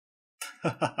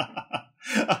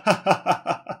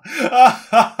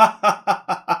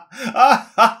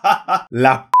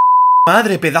La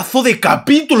madre, pedazo de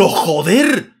capítulo,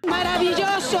 joder.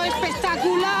 Maravilloso,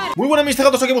 espectacular. Muy buenas mis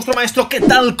gatos, aquí vuestro maestro, ¿qué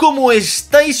tal? ¿Cómo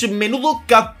estáis? Menudo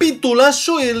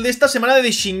capitulazo el de esta semana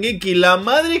de Shingeki, la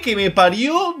madre que me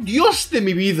parió, Dios de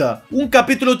mi vida. Un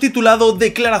capítulo titulado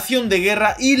Declaración de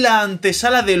Guerra y la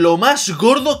antesala de lo más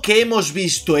gordo que hemos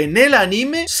visto en el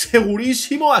anime,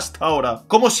 segurísimo hasta ahora.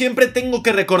 Como siempre tengo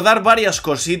que recordar varias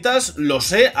cositas, lo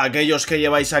sé, aquellos que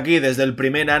lleváis aquí desde el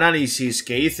primer análisis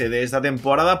que hice de esta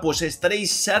temporada, pues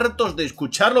estaréis hartos de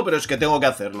escucharlo, pero es que tengo que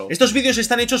hacerlo. Estos vídeos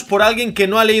están hechos por alguien que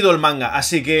no ha leído el manga,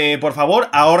 así que por favor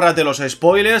ahórrate los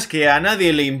spoilers, que a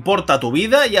nadie le importa tu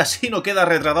vida y así no quedas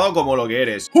retratado como lo que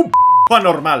eres.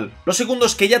 Anormal. Lo segundo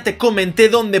es que ya te comenté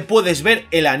dónde puedes ver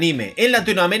el anime. En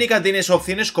Latinoamérica tienes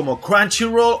opciones como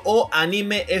Crunchyroll o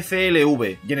Anime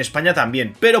FLV, y en España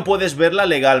también, pero puedes verla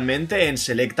legalmente en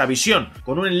Selecta Visión,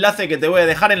 con un enlace que te voy a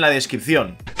dejar en la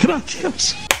descripción.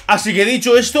 Gracias. Así que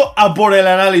dicho esto, a por el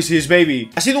análisis, baby.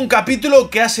 Ha sido un capítulo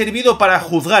que ha servido para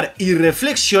juzgar y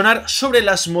reflexionar sobre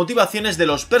las motivaciones de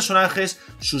los personajes,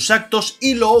 sus actos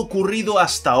y lo ocurrido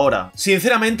hasta ahora.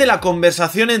 Sinceramente, la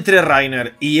conversación entre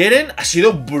Reiner y Eren ha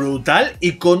sido brutal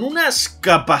y con unas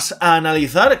capas a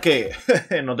analizar que...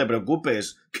 no te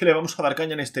preocupes, que le vamos a dar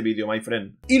caña en este vídeo, my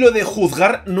friend. Y lo de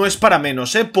juzgar no es para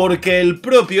menos, porque el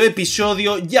propio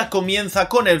episodio ya comienza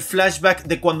con el flashback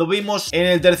de cuando vimos en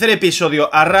el tercer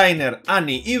episodio a Reiner,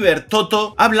 Annie y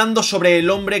Bertotto hablando sobre el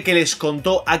hombre que les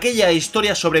contó aquella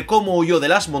historia sobre cómo huyó de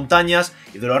las montañas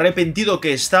y de lo arrepentido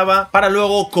que estaba para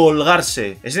luego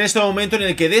colgarse. Es en este momento en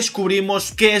el que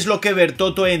descubrimos qué es lo que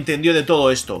Bertotto entendió de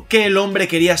todo esto, que el hombre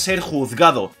quería ser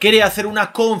juzgado, quería hacer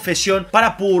una confesión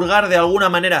para purgar de alguna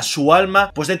manera su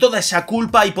alma, pues de toda esa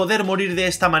culpa y poder morir de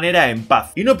esta manera en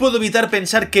paz. Y no puedo evitar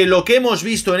pensar que lo que hemos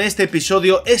visto en este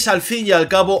episodio es al fin y al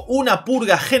cabo una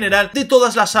purga general de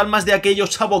todas las almas de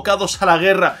aquellos abocados a la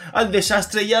guerra, al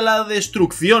desastre y a la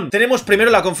destrucción. Tenemos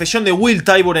primero la confesión de Will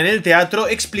Tyburn en el teatro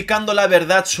explicando la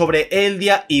verdad sobre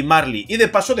Eldia y Marley y de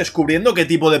paso descubriendo qué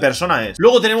tipo de persona es.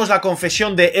 Luego tenemos la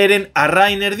confesión de Eren a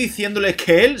Reiner diciéndole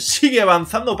que él sigue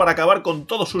avanzando para acabar con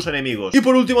todos sus enemigos. Y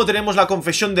por último tenemos la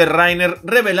confesión de Reiner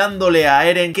revelándole a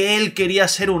Eren que él quería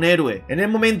ser un héroe, en el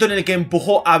momento en el que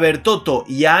empujó a Bertotto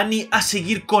y a Annie a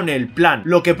seguir con el plan,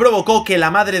 lo que provocó que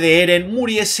la madre de Eren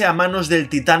muriese a manos del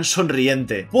titán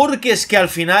sonriente. Porque es que al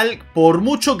final, por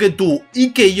mucho que tú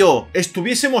y que yo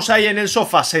estuviésemos ahí en el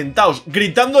sofá sentados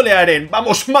gritándole a Eren,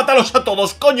 vamos, mátalos a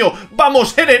todos, coño,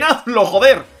 vamos Eren, hazlo,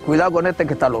 joder. Cuidado con este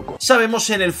que está loco. Sabemos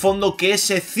en el fondo que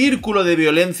ese círculo de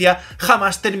violencia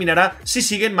jamás terminará si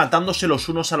siguen matándose los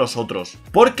unos a los otros.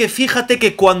 Porque fíjate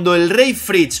que cuando el rey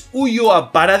Fritz huyó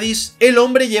a Paradis, el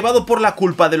hombre llevado por la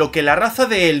culpa de lo que la raza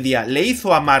de Eldia le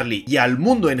hizo a Marley y al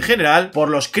mundo en general, por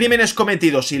los crímenes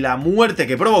cometidos y la muerte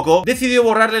que provocó, decidió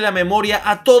borrarle la memoria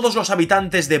a todos los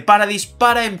habitantes de Paradis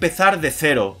para empezar de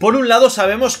cero. Por un lado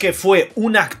sabemos que fue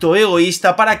un acto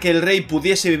egoísta para que el rey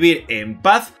pudiese vivir en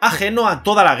paz, ajeno a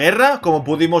toda la guerra, como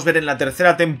pudimos ver en la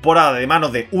tercera temporada de mano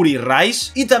de Uri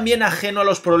Rice, y también ajeno a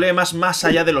los problemas más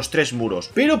allá de los tres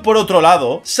muros. Pero por otro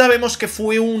lado, sabemos que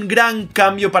fue un gran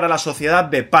cambio para la sociedad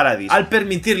de Paradis, al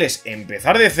permitirles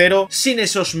empezar de cero sin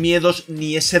esos miedos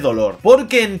ni ese dolor.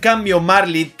 Porque en cambio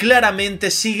Marley claramente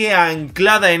sigue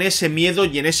anclada en ese miedo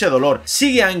y en ese dolor,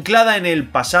 sigue anclada en el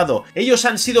pasado. Ellos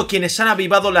han sido quienes han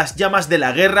avivado las llamas de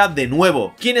la guerra de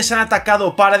nuevo, quienes han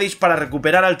atacado Paradis para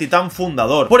recuperar al titán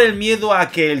fundador, por el miedo a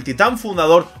que el titán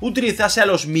fundador utilizase a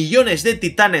los millones de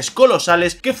titanes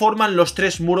colosales que forman los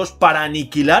tres muros para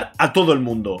aniquilar a todo el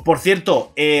mundo. Por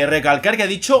cierto, recalcar que ha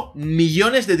dicho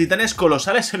millones de titanes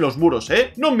colosales en los muros,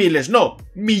 no miles, no,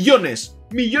 millones.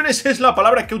 Millones es la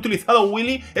palabra que ha utilizado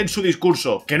Willy en su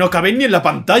discurso. Que no caben ni en la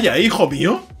pantalla, hijo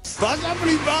mío. ¡Vas a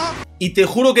flipar! Y te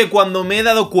juro que cuando me he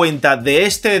dado cuenta de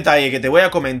este detalle que te voy a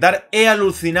comentar, he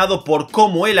alucinado por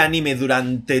cómo el anime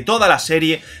durante toda la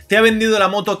serie te ha vendido la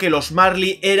moto que los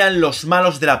Marley eran los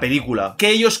malos de la película, que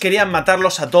ellos querían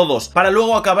matarlos a todos, para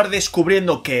luego acabar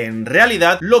descubriendo que en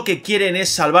realidad lo que quieren es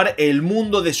salvar el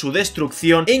mundo de su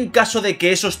destrucción en caso de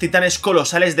que esos titanes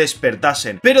colosales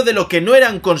despertasen. Pero de lo que no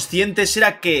eran conscientes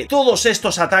era que todos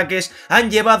estos ataques han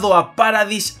llevado a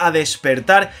Paradis a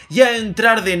despertar y a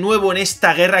entrar de nuevo en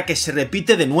esta guerra que se se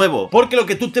repite de nuevo. Porque lo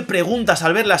que tú te preguntas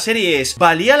al ver la serie es,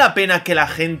 ¿valía la pena que la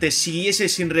gente siguiese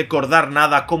sin recordar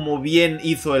nada como bien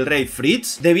hizo el rey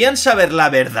Fritz? ¿Debían saber la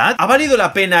verdad? ¿Ha valido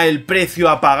la pena el precio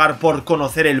a pagar por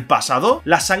conocer el pasado?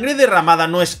 ¿La sangre derramada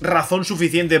no es razón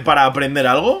suficiente para aprender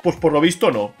algo? Pues por lo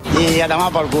visto no. Y ya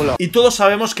toma por culo. Y todos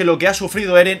sabemos que lo que ha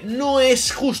sufrido Eren no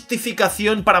es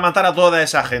justificación para matar a toda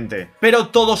esa gente. Pero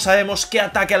todos sabemos que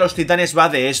Ataque a los Titanes va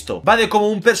de esto. Va de cómo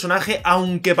un personaje,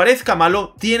 aunque parezca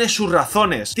malo, tiene sus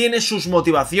razones, tiene sus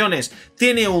motivaciones,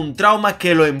 tiene un trauma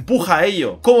que lo empuja a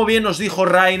ello. Como bien nos dijo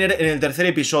Reiner en el tercer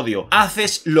episodio,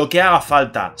 haces lo que haga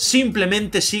falta,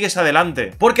 simplemente sigues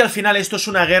adelante. Porque al final esto es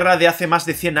una guerra de hace más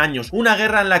de 100 años, una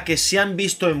guerra en la que se han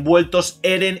visto envueltos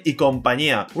Eren y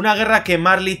compañía, una guerra que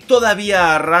Marley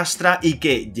todavía arrastra y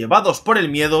que, llevados por el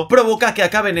miedo, provoca que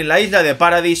acaben en la isla de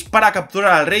Paradis para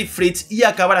capturar al rey Fritz y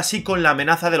acabar así con la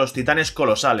amenaza de los titanes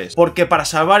colosales. Porque para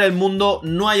salvar el mundo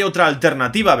no hay otra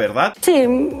alternativa, ¿verdad? Sí.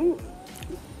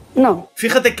 No.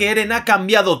 Fíjate que Eren ha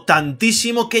cambiado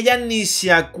tantísimo que ya ni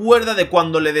se acuerda de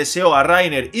cuando le deseó a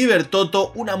Reiner y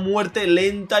Bertotto una muerte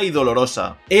lenta y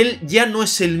dolorosa. Él ya no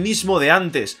es el mismo de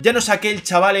antes, ya no es aquel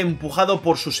chaval empujado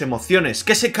por sus emociones,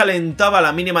 que se calentaba a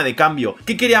la mínima de cambio,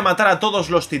 que quería matar a todos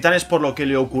los titanes por lo que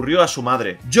le ocurrió a su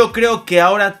madre. Yo creo que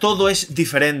ahora todo es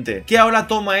diferente, que ahora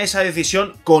toma esa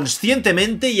decisión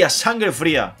conscientemente y a sangre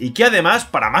fría, y que además,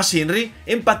 para más Inri,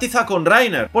 empatiza con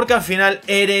Reiner, porque al final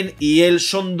Eren y él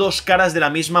son dos caras de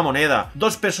la misma moneda,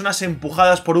 dos personas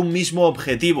empujadas por un mismo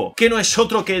objetivo, que no es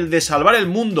otro que el de salvar el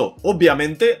mundo,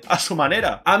 obviamente a su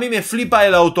manera. A mí me flipa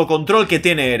el autocontrol que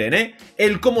tiene Eren,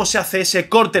 el cómo se hace ese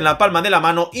corte en la palma de la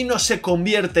mano y no se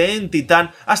convierte en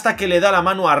titán hasta que le da la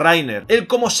mano a Reiner, el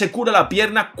cómo se cura la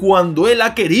pierna cuando él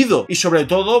ha querido, y sobre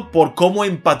todo por cómo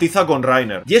empatiza con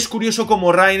Reiner. Y es curioso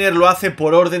cómo Reiner lo hace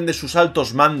por orden de sus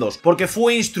altos mandos, porque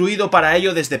fue instruido para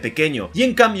ello desde pequeño, y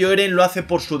en cambio Eren lo hace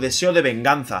por su deseo de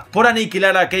venganza, por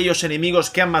aniquilar a aquellos enemigos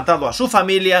que han matado a su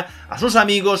familia, a sus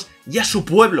amigos y a su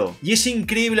pueblo. Y es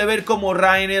increíble ver cómo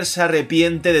Reiner se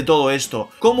arrepiente de todo esto,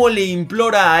 cómo le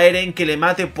implora a Eren que le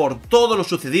mate por todo lo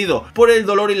sucedido, por el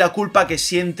dolor y la culpa que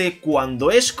siente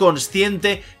cuando es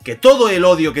consciente que todo el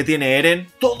odio que tiene Eren,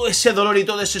 todo ese dolor y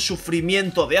todo ese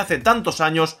sufrimiento de hace tantos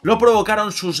años, lo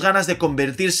provocaron sus ganas de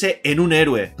convertirse en un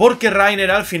héroe. Porque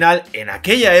Reiner al final, en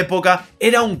aquella época,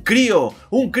 era un crío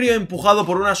empujado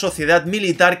por una sociedad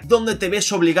militar donde te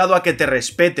ves obligado a que te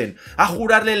respeten, a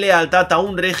jurarle lealtad a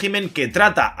un régimen que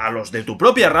trata a los de tu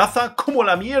propia raza como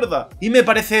la mierda. Y me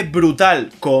parece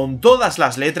brutal, con todas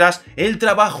las letras, el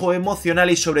trabajo emocional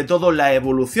y sobre todo la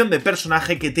evolución de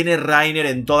personaje que tiene Reiner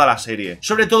en toda la serie.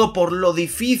 Sobre todo por lo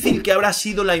difícil que habrá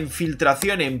sido la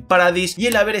infiltración en Paradis y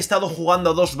el haber estado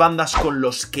jugando a dos bandas con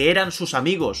los que eran sus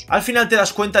amigos. Al final te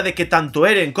das cuenta de que tanto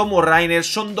Eren como Reiner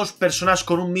son dos personas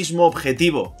con un mismo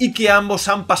objetivo y que ambos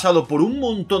han pasado por un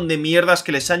montón de mierdas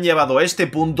que les han llevado a este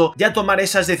punto y a tomar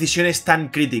esas decisiones tan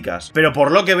críticas. Pero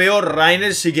por lo que veo,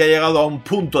 Reiner sí que ha llegado a un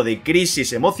punto de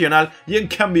crisis emocional y en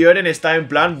cambio Eren está en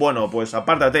plan, bueno, pues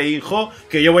apártate hijo,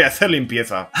 que yo voy a hacer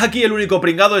limpieza. Aquí el único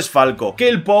pringado es Falco, que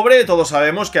el pobre todos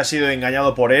sabemos que ha sido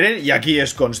engañado por Eren y aquí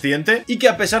es consciente, y que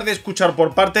a pesar de escuchar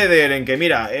por parte de Eren que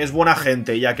mira, es buena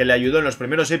gente ya que le ayudó en los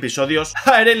primeros episodios,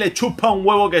 a Eren le chupa un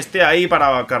huevo que esté ahí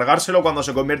para cargárselo cuando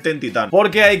se convierte en titán.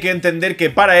 Porque hay que entender que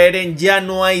para Eren ya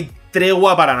no hay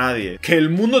tregua para nadie, que el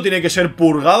mundo tiene que ser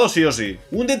purgado sí o sí.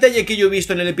 Un detalle que yo he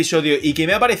visto en el episodio y que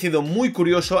me ha parecido muy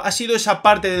curioso ha sido esa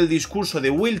parte del discurso de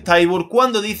Will Tybur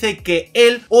cuando dice que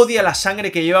él odia la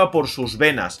sangre que lleva por sus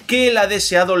venas, que él ha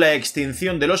deseado la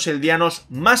extinción de los eldianos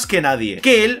más que nadie,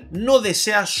 que él no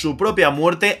desea su propia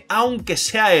muerte aunque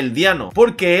sea eldiano,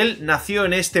 porque él nació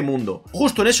en este mundo.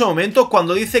 Justo en ese momento,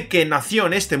 cuando dice que nació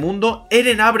en este mundo,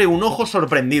 Eren abre un ojo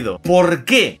sorprendido. ¿Por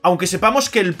qué? Aunque sepamos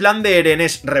que el plan de Eren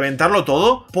es reventar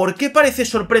todo, ¿por qué parece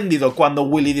sorprendido cuando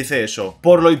Willy dice eso?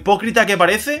 ¿Por lo hipócrita que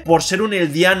parece? ¿Por ser un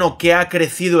eldiano que ha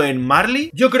crecido en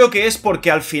Marley? Yo creo que es porque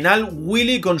al final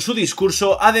Willy con su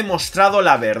discurso ha demostrado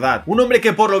la verdad. Un hombre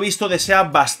que por lo visto desea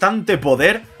bastante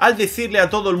poder al decirle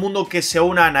a todo el mundo que se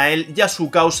unan a él y a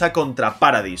su causa contra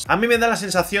Paradis. A mí me da la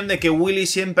sensación de que Willy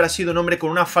siempre ha sido un hombre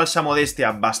con una falsa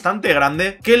modestia bastante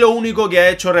grande, que lo único que ha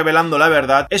hecho revelando la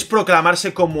verdad es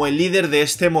proclamarse como el líder de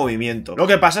este movimiento. Lo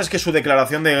que pasa es que su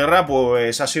declaración de guerra guerra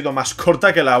pues ha sido más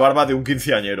corta que la barba de un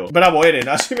quinceañero. Bravo, Eren,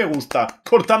 así me gusta,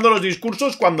 cortando los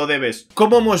discursos cuando debes.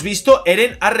 Como hemos visto,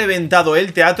 Eren ha reventado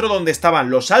el teatro donde estaban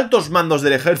los altos mandos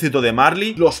del ejército de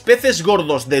Marley, los peces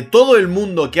gordos de todo el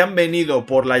mundo que han venido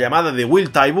por la llamada de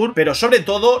Will Tybur, pero sobre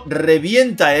todo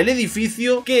revienta el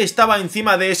edificio que estaba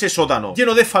encima de ese sótano,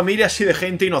 lleno de familias y de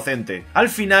gente inocente. Al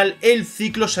final, el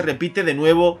ciclo se repite de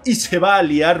nuevo y se va a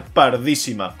liar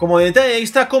pardísima. Como detalle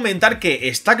extra, comentar que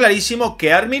está clarísimo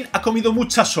que Armin ha comido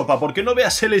mucha sopa, porque no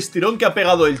veas el estirón que ha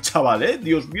pegado el chaval,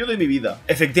 Dios mío de mi vida.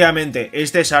 Efectivamente,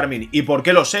 este es Armin. ¿Y por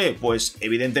qué lo sé? Pues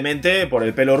evidentemente por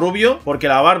el pelo rubio, porque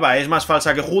la barba es más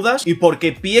falsa que Judas y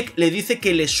porque Pieck le dice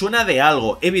que le suena de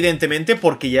algo, evidentemente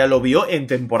porque ya lo vio en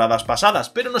temporadas pasadas,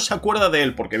 pero no se acuerda de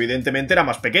él porque evidentemente era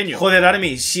más pequeño. Joder,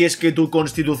 Armin, si es que tu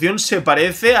constitución se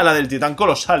parece a la del titán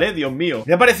colosal, Dios mío.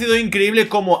 Me ha parecido increíble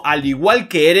como, al igual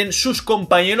que Eren, sus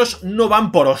compañeros no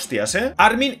van por hostias,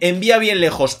 Armin envía bien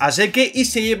lejos a Zeke y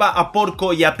se lleva a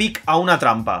Porco y a Pieck a una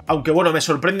trampa. Aunque bueno, me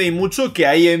sorprende y mucho que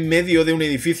ahí en medio de un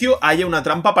edificio haya una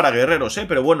trampa para guerreros,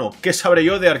 pero bueno, ¿qué sabré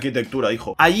yo de arquitectura,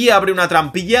 hijo? Allí abre una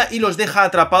trampilla y los deja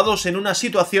atrapados en una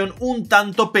situación un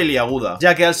tanto peliaguda,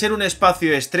 ya que al ser un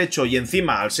espacio estrecho y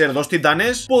encima al ser dos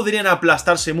titanes, podrían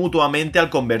aplastarse mutuamente al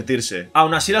convertirse.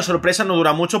 Aún así, la sorpresa no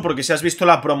dura mucho porque si has visto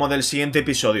la promo del siguiente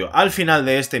episodio, al final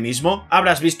de este mismo,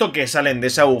 habrás visto que salen de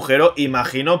ese agujero,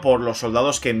 imagino, por los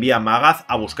soldados que envía Magath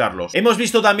a buscarlos. Hemos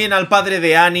visto también al padre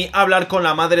de Annie hablar con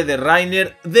la madre de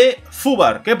Reiner de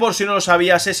Fubar, que por si no lo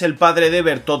sabías es el padre de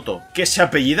Bertoto, que se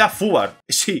apellida Fubar.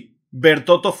 Sí,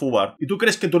 Bertoto Fubar. ¿Y tú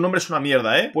crees que tu nombre es una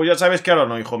mierda, Pues ya sabes que ahora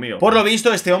no, hijo mío. Por lo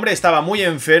visto, este hombre estaba muy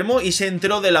enfermo y se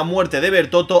enteró de la muerte de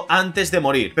Bertoto antes de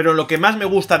morir. Pero lo que más me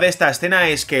gusta de esta escena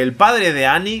es que el padre de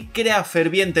Annie crea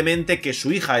fervientemente que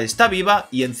su hija está viva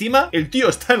y encima el tío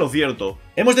está en lo cierto.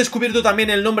 Hemos descubierto también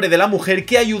el nombre de la mujer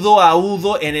que ayudó a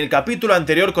Udo en el capítulo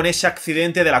anterior con ese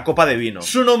accidente de la copa de vino.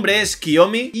 Su nombre es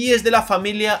Kiyomi y es de la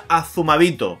familia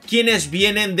Azumabito, quienes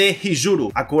vienen de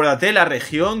Hizuru. Acuérdate, la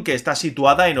región que está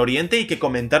situada en Oriente y que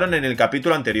comentaron en el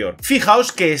capítulo anterior.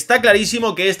 Fijaos que está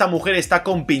clarísimo que esta mujer está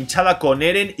compinchada con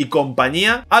Eren y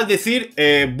compañía al decir,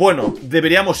 bueno,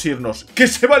 deberíamos irnos. Que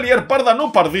se va a liar parda,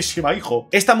 no pardísima, hijo.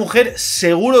 Esta mujer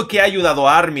seguro que ha ayudado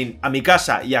a Armin, a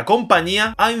Mikasa y a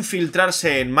compañía a infiltrarse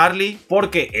en Marley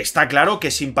porque está claro que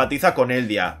simpatiza con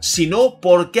Eldia. Si no,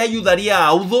 ¿por qué ayudaría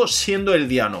a Udo siendo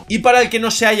eldiano? Y para el que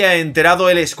no se haya enterado,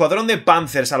 el escuadrón de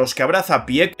Panzers a los que abraza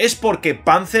Pieck es porque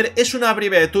Panzer es una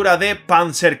abreviatura de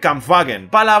Panzerkampfwagen,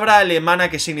 palabra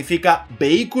alemana que significa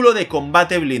vehículo de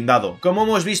combate blindado. Como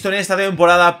hemos visto en esta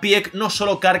temporada, Pieck no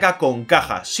solo carga con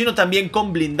cajas, sino también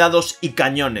con blindados y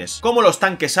cañones, como los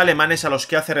tanques alemanes a los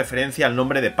que hace referencia el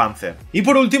nombre de Panzer. Y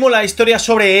por último, la historia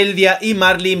sobre Eldia y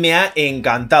Marley me ha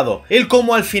encantado. El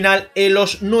cómo al final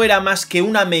Elos no era más que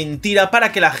una mentira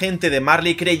para que la gente de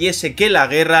Marley creyese que la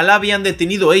guerra la habían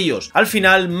detenido ellos. Al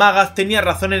final Magath tenía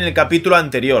razón en el capítulo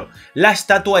anterior. La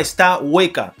estatua está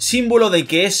hueca, símbolo de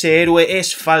que ese héroe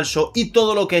es falso y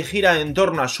todo lo que gira en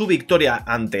torno a su victoria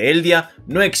ante Eldia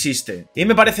no existe. Y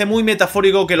me parece muy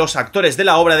metafórico que los actores de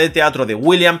la obra de teatro de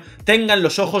William tengan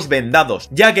los ojos vendados,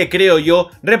 ya que creo yo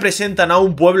representan a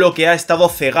un pueblo que ha estado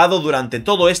cegado durante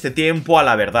todo este tiempo a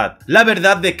la verdad. La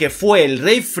verdad de que fue el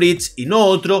rey Fritz y no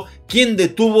otro quien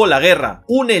detuvo la guerra,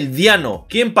 un eldiano,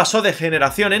 quien pasó de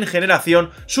generación en generación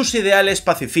sus ideales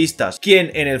pacifistas,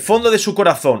 quien en el fondo de su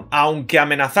corazón, aunque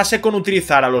amenazase con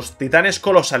utilizar a los titanes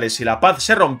colosales si la paz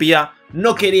se rompía,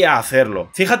 no quería hacerlo.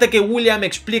 Fíjate que William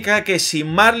explica que si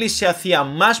Marley se hacía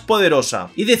más poderosa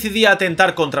y decidía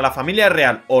atentar contra la familia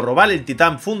real o robar el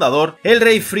titán fundador, el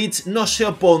rey Fritz no se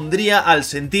opondría al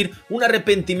sentir un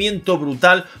arrepentimiento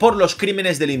brutal por los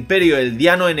crímenes del imperio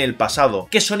eldiano en el pasado,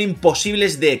 que son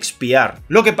imposibles de expiar.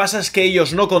 Lo que pasa es que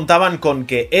ellos no contaban con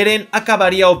que Eren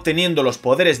acabaría obteniendo los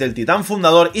poderes del titán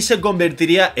fundador y se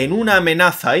convertiría en una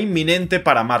amenaza inminente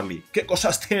para Marley. ¿Qué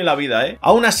cosas tiene la vida,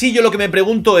 Aún así, yo lo que me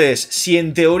pregunto es, si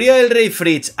en teoría el rey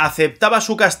Fritz aceptaba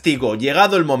su castigo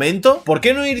llegado el momento, ¿por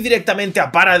qué no ir directamente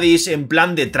a Paradis en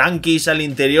plan de tranquis al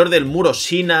interior del muro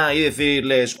Sina y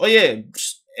decirles, oye,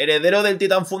 heredero del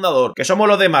titán fundador, que somos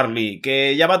los de Marley,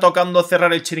 que ya va tocando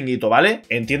cerrar el chiringuito, ¿vale?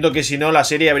 Entiendo que si no la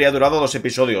serie habría durado 2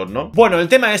 episodios, ¿no? Bueno, el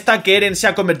tema está que Eren se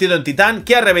ha convertido en titán,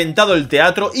 que ha reventado el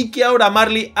teatro y que ahora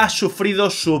Marley ha sufrido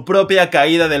su propia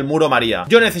caída del muro María.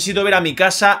 Yo necesito ver a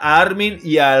Mikasa, a Armin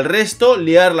y al resto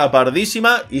liarla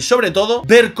pardísima y sobre todo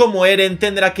ver cómo Eren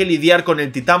tendrá que lidiar con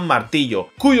el titán martillo,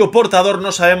 cuyo portador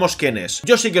no sabemos quién es.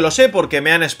 Yo sí que lo sé porque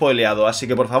me han spoileado, así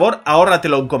que por favor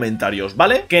ahórratelo en comentarios,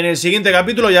 ¿vale? Que en el siguiente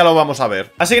capítulo capítulo ya lo vamos a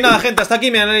ver. Así que nada, gente, hasta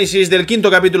aquí mi análisis del quinto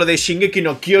capítulo de Shingeki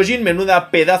no Kyojin. Menuda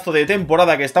pedazo de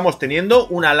temporada que estamos teniendo.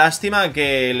 Una lástima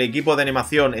que el equipo de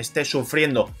animación esté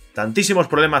sufriendo tantísimos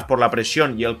problemas por la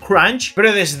presión y el crunch,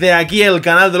 pero desde aquí el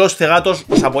canal de los cegatos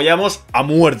os apoyamos a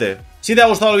muerte. Si te ha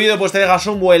gustado el vídeo, pues te dejas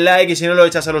un buen like, y si no, lo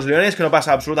echas a los leones, que no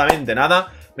pasa absolutamente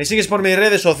nada. Me sigues por mis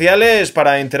redes sociales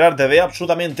para enterarte de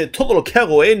absolutamente todo lo que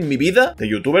hago en mi vida de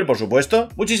youtuber, por supuesto.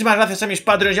 Muchísimas gracias a mis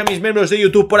Patreons y a mis miembros de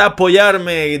YouTube por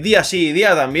apoyarme día sí y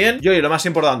día también. Y hoy, lo más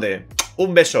importante,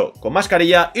 un beso con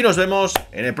mascarilla y nos vemos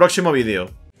en el próximo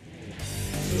vídeo.